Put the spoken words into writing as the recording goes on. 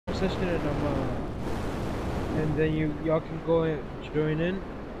session and and then y'all can go and join in.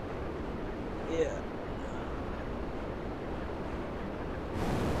 Yeah.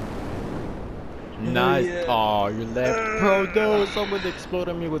 Nice. Yeah. Oh, you left. Bro, no, someone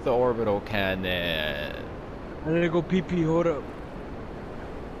exploded me with the orbital cannon. I need to go pee pee. Hold up.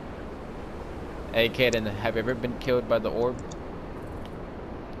 Hey, Kaden, have you ever been killed by the orb?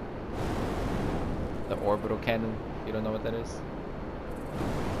 The orbital cannon? You don't know what that is?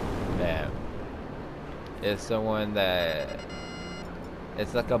 Damn. It's someone that...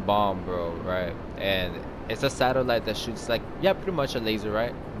 It's like a bomb, bro, right? And it's a satellite that shoots like... Yeah, pretty much a laser,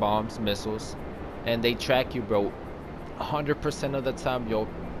 right? Bombs, missiles. And they track you, bro. 100% of the time, you'll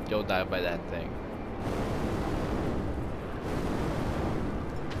die by that thing.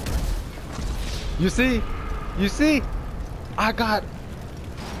 You see? You see? I got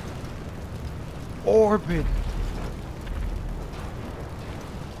orbit.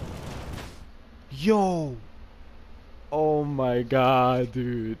 Yo. Oh my god,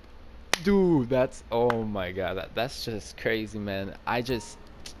 dude. Dude, that's oh my god. That's just crazy, man.